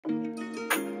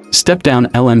Step-down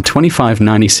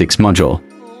LM2596 module.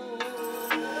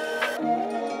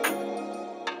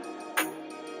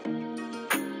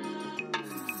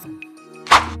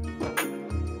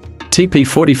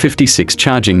 Tp4056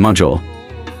 charging module.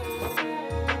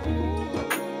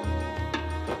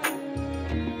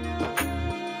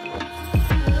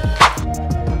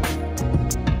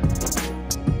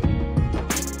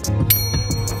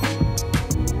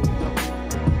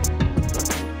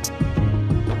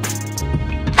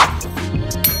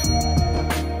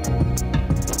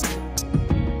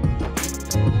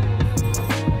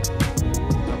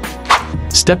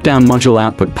 Step-down module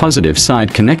output positive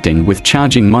side connecting with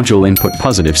charging module input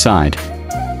positive side.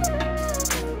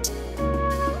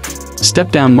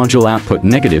 Step-down module output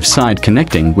negative side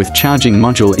connecting with charging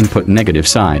module input negative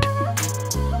side.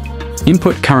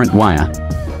 Input current wire.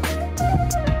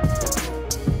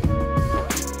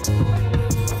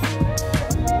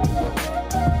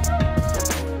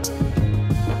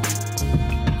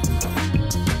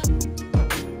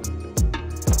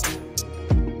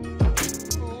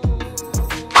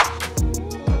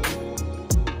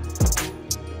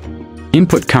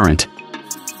 Input current.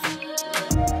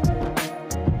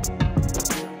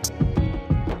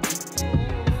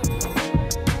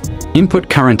 Input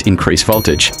current increase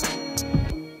voltage.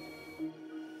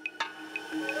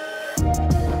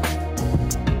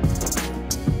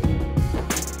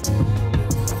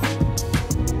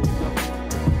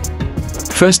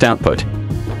 First output.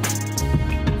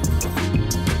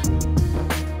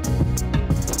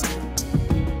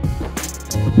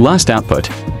 Last output.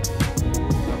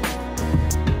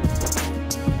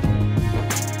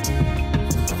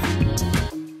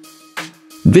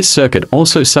 This circuit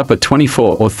also supports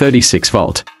 24 or 36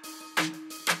 volt.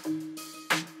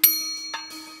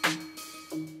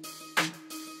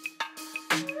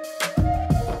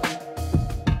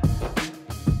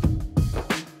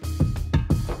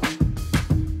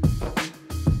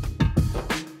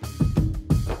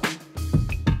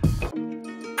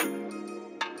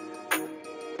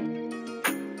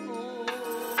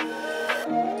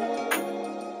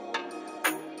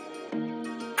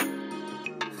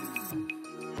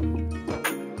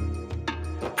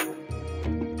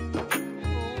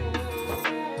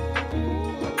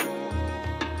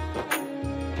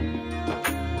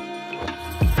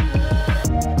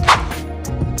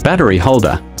 Battery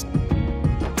holder.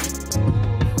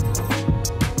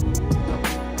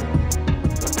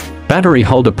 Battery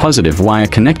holder positive wire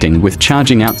connecting with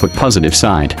charging output positive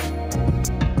side.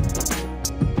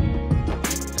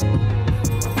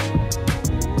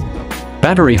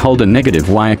 Battery holder negative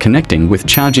wire connecting with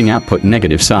charging output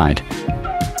negative side.